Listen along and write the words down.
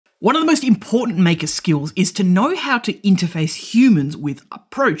One of the most important maker skills is to know how to interface humans with a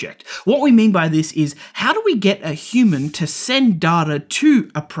project. What we mean by this is, how do we get a human to send data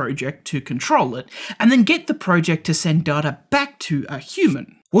to a project to control it, and then get the project to send data back to a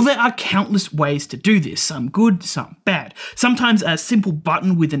human? Well, there are countless ways to do this, some good, some bad. Sometimes a simple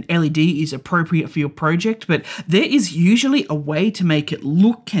button with an LED is appropriate for your project, but there is usually a way to make it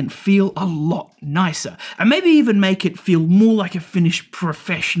look and feel a lot nicer, and maybe even make it feel more like a finished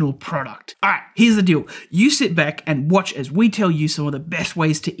professional product. Alright, here's the deal. You sit back and watch as we tell you some of the best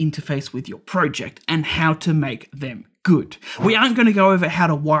ways to interface with your project and how to make them good. We aren't going to go over how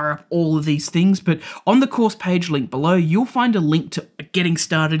to wire up all of these things, but on the course page link below, you'll find a link to a getting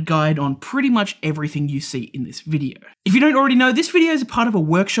started guide on pretty much everything you see in this video. If you don't already know, this video is a part of a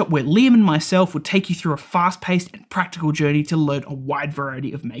workshop where Liam and myself will take you through a fast-paced and practical journey to learn a wide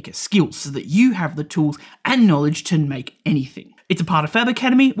variety of maker skills so that you have the tools and knowledge to make anything. It's a part of Fab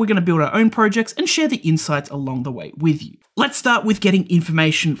Academy. We're going to build our own projects and share the insights along the way with you. Let's start with getting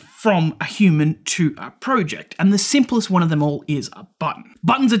information from a human to a project, and the simplest one of them all is a button.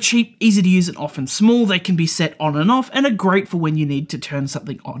 Buttons are cheap, easy to use, and often small. They can be set on and off, and are great for when you need to turn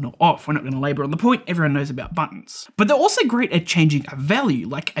something on or off. We're not going to labour on the point, everyone knows about buttons. But they're also great at changing a value,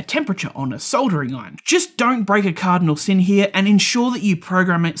 like a temperature on a soldering iron. Just don't break a cardinal sin here, and ensure that you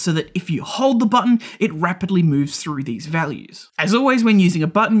program it so that if you hold the button, it rapidly moves through these values. As always, when using a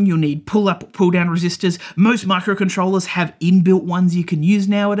button, you'll need pull-up or pull-down resistors. Most microcontrollers have inbuilt ones you can use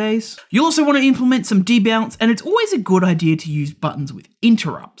nowadays. You'll also want to implement some debounce, and it's always a good idea to use buttons with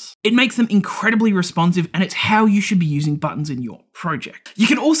interrupts. It makes them incredibly responsive, and it's how you should be using buttons in your project. You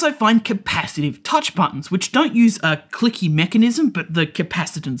can also find capacitive touch buttons, which don't use a clicky mechanism, but the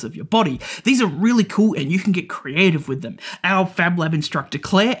capacitance of your body. These are really cool, and you can get creative with them. Our Fab Lab instructor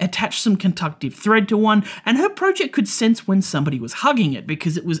Claire attached some conductive thread to one, and her project could sense when somebody was hugging it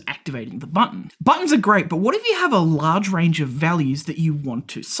because it was activating the button. Buttons are great, but what if you have a large range of values that you want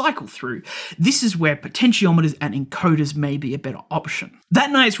to cycle through? This is where potentiometers and encoders may be a better option.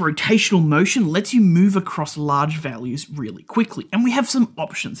 That nice rotational motion lets you move across large values really quickly, and we have some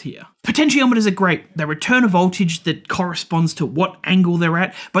options here. Potentiometers are great. They return a voltage that corresponds to what angle they're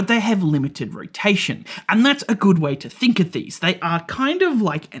at, but they have limited rotation, and that's a good way to think of these. They are kind of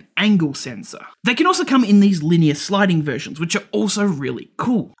like an angle sensor. They can also come in these linear sliding versions, which are also really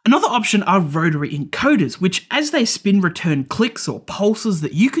cool. Another option are rotary encoders, which as they spin return clicks or pulses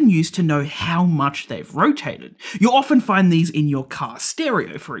that you can use to know how much they've rotated. You'll often find these in your car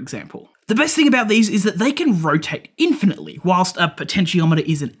stereo, for example. The best thing about these is that they can rotate infinitely. Whilst a potentiometer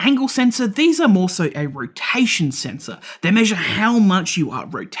is an angle sensor, these are more so a rotation sensor. They measure how much you are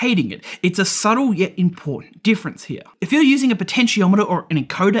rotating it. It's a subtle yet important difference here. If you're using a potentiometer or an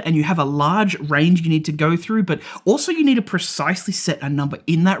encoder and you have a large range you need to go through, but also you need to precisely set a number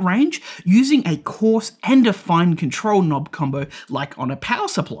in that range, using a coarse and a fine control knob combo like on a power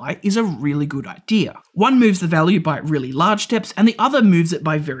supply is a really good idea. One moves the value by really large steps, and the other moves it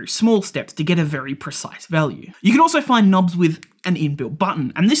by very small steps to get a very precise value. You can also find knobs with an inbuilt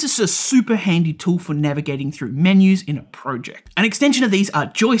button, and this is a super handy tool for navigating through menus in a project. An extension of these are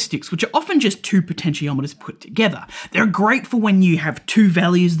joysticks, which are often just two potentiometers put together. They're great for when you have two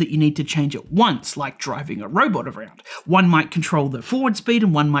values that you need to change at once, like driving a robot around. One might control the forward speed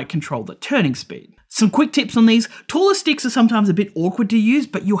and one might control the turning speed. Some quick tips on these: taller sticks are sometimes a bit awkward to use,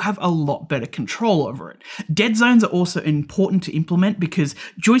 but you'll have a lot better control over it. Dead zones are also important to implement because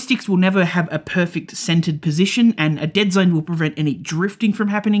joysticks will never have a perfect centered position, and a dead zone will prevent any drifting from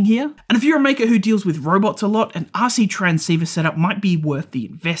happening here. And if you're a maker who deals with robots a lot, an RC transceiver setup might be worth the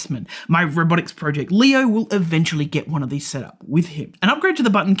investment. My robotics project Leo will eventually get one of these set up with him. An upgrade to the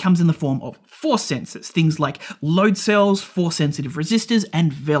button comes in the form of force sensors, things like load cells, force sensitive resistors,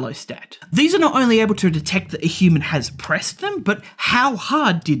 and velostat. These are not only able to detect that a human has pressed them, but how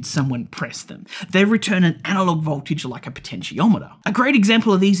hard did someone press them? They return an analog voltage like a potentiometer. A great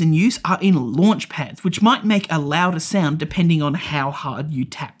example of these in use are in launch pads, which might make a louder sound depending on how hard you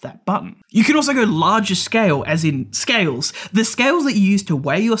tap that button. You can also go larger scale, as in scales. The scales that you use to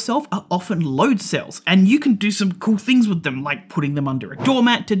weigh yourself are often load cells, and you can do some cool things with them, like putting them under a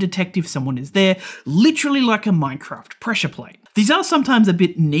doormat to detect if someone is there, literally like a Minecraft pressure plate. These are sometimes a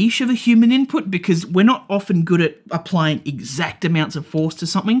bit niche of a human input because we're not often good at applying exact amounts of force to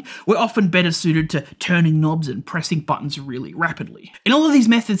something. We're often better suited to turning knobs and pressing buttons really rapidly. In all of these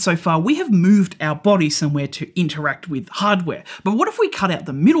methods so far, we have moved our body somewhere to interact with hardware. But what if we cut out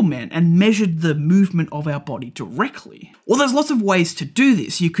the middleman and measured the movement of our body directly? Well, there's lots of ways to do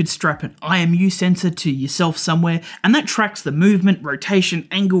this. You could strap an IMU sensor to yourself somewhere, and that tracks the movement, rotation,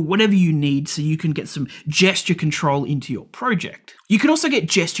 angle, whatever you need, so you can get some gesture control into your project. You can also get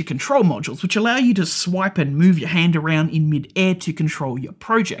gesture control modules, which allow you to swipe and move your hand around in mid-air to control your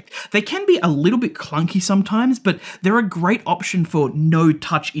project. They can be a little bit clunky sometimes, but they're a great option for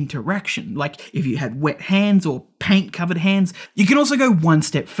no-touch interaction, like if you had wet hands or paint-covered hands. You can also go one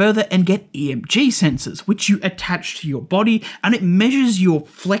step further and get EMG sensors, which you attach to your body, and it measures your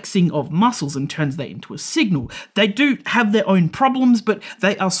flexing of muscles and turns that into a signal. They do have their own problems, but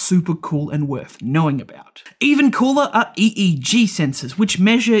they are super cool and worth knowing about. Even cooler are EEG sensors, which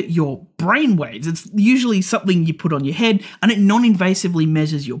measure your brain waves. It's usually something you put on your head, and it non-invasively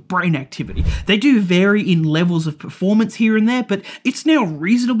measures your brain activity. They do vary in levels of performance here and there, but it's now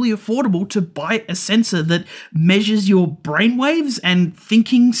reasonably affordable to buy a sensor that measures your brain waves and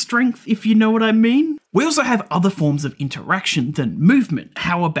thinking strength, if you know what I mean. We also have other forms of interaction than movement.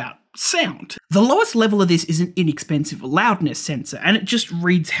 How about sound? The lowest level of this is an inexpensive loudness sensor, and it just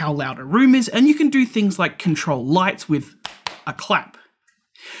reads how loud a room is, and you can do things like control lights with a clap.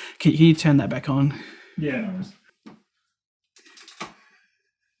 Can you turn that back on? Yeah, no worries.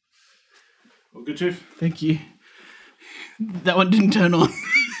 All good, Chief? Thank you. That one didn't turn on.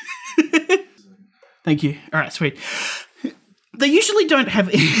 Thank you. All right, sweet. They usually don't have...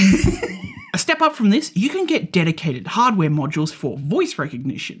 A step up from this, you can get dedicated hardware modules for voice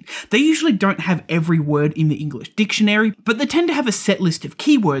recognition. They usually don't have every word in the English dictionary, but they tend to have a set list of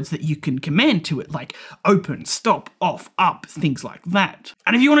keywords that you can command to it, like open, stop, off, up, things like that.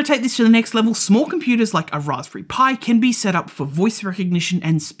 And if you want to take this to the next level, small computers like a Raspberry Pi can be set up for voice recognition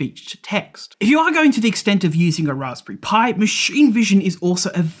and speech to text. If you are going to the extent of using a Raspberry Pi, machine vision is also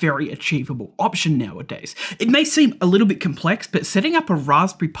a very achievable option nowadays. It may seem a little bit complex, but setting up a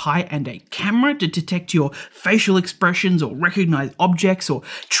Raspberry Pi and a camera to detect your facial expressions or recognize objects or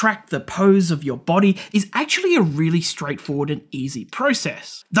track the pose of your body is actually a really straightforward and easy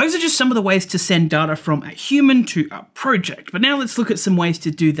process. Those are just some of the ways to send data from a human to a project, but now let's look at some ways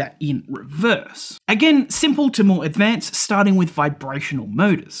to do that in reverse. Again, simple to more advanced, starting with vibrational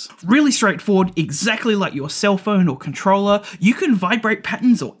motors. Really straightforward, exactly like your cell phone or controller. You can vibrate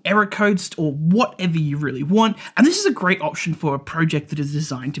patterns or error codes or whatever you really want, and this is a great option for a project that is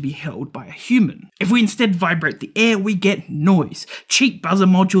designed to be held by a human. If we instead vibrate the air, we get noise. Cheap buzzer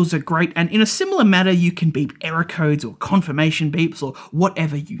modules are great, and in a similar manner, you can beep error codes or confirmation beeps or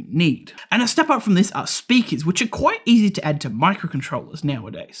whatever you need. And a step up from this are speakers, which are quite easy to add to microcontrollers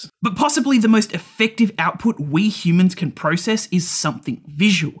nowadays. But possibly the most effective output we humans can process is something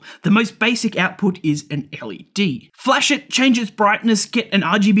visual. The most basic output is an LED. Flash it, change its brightness, get an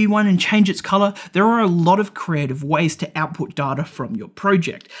RGB one and change its color. There are a lot of creative ways to output data from your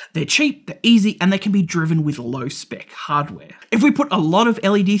project. They're cheap, they're easy, and they can be driven with low spec hardware. If we put a lot of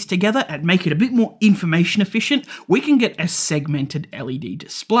LEDs together and make it a bit more information efficient, we can get a segmented LED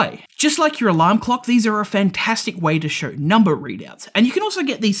display. Just like your alarm clock, these are a fantastic way to show number readouts. And you can also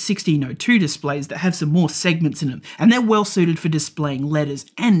get these 1602 displays that have some more segments in them, and they're well suited for displaying letters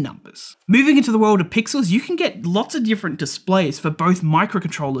and numbers. Moving into the world of pixels, you can get lots of different displays for both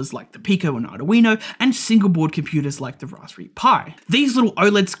microcontrollers like the Pico and Arduino and single board computers like the Raspberry Pi. These little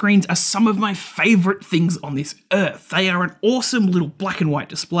OLED screens are some of my favorite things on this earth. They are an awesome little black and white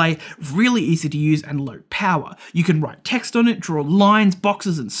display, really easy to use and low power. You can write text on it, draw lines,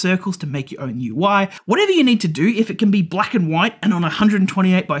 boxes and circles to make your own UI. Whatever you need to do, if it can be black and white and on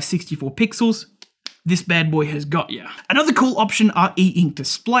 128 by 64 pixels, this bad boy has got you. Another cool option are e-ink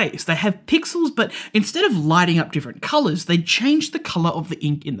displays. They have pixels, but instead of lighting up different colors, they change the color of the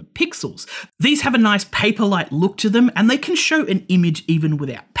ink in the pixels. These have a nice paper-like look to them, and they can show an image even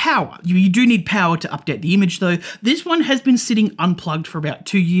without power. You do need power to update the image though. This one has been sitting unplugged for about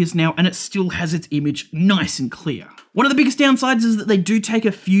 2 years now, and it still has its image nice and clear. One of the biggest downsides is that they do take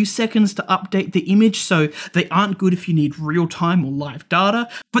a few seconds to update the image, so they aren't good if you need real-time or live data,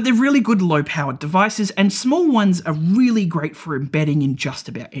 but they're really good low-powered devices, and small ones are really great for embedding in just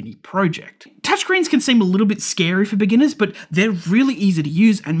about any project. Touchscreens can seem a little bit scary for beginners, but they're really easy to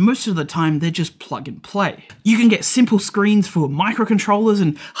use, and most of the time they're just plug and play. You can get simple screens for microcontrollers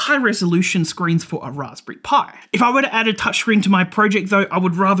and high-resolution screens for a Raspberry Pi. If I were to add a touchscreen to my project though, I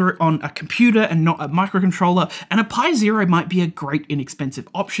would rather it on a computer and not a microcontroller, and a Pi Zero might be a great inexpensive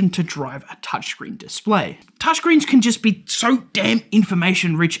option to drive a touchscreen display. Touchscreens can just be so damn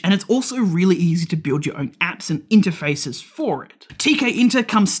information rich, and it's also really easy to build your own apps apps and interfaces for it. TK Inter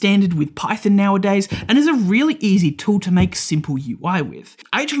comes standard with Python nowadays and is a really easy tool to make simple UI with.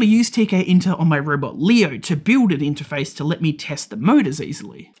 I actually use TK Inter on my robot Leo to build an interface to let me test the motors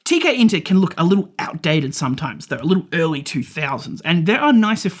easily. TK Inter can look a little outdated sometimes, though, a little early 2000s, and there are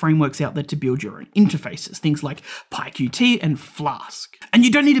nicer frameworks out there to build your own interfaces, things like PyQt and Flask. And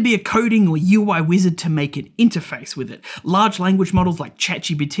you don't need to be a coding or UI wizard to make an interface with it. Large language models like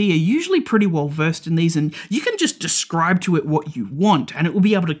ChatGPT are usually pretty well versed in these, and you can just describe to it what you want and it will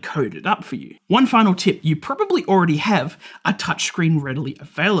be able to code it up for you. One final tip, you probably already have a touchscreen readily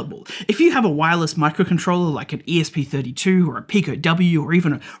available. If you have a wireless microcontroller like an ESP32 or a Pico W or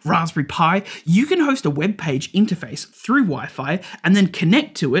even a Raspberry Pi, you can host a web page interface through Wi-Fi and then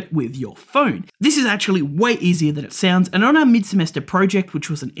connect to it with your phone. This is actually way easier than it sounds, and on our mid-semester project, which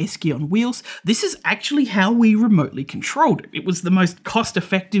was an Esky on wheels, this is actually how we remotely controlled it. It was the most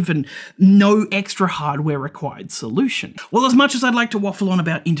cost-effective and no extra hardware required solution. Well, as much as I'd like to waffle on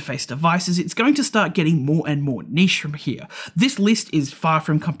about interface devices, it's going to start getting more and more niche from here. This list is far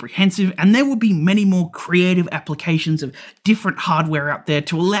from comprehensive, and there will be many more creative applications of different hardware out there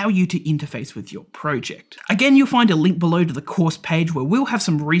to allow you to interface with your project. Again, you'll find a link below to the course page where we'll have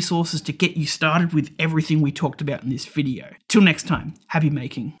some resources to get you started with everything we talked about in this video. Till next time, happy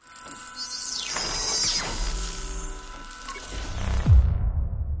making.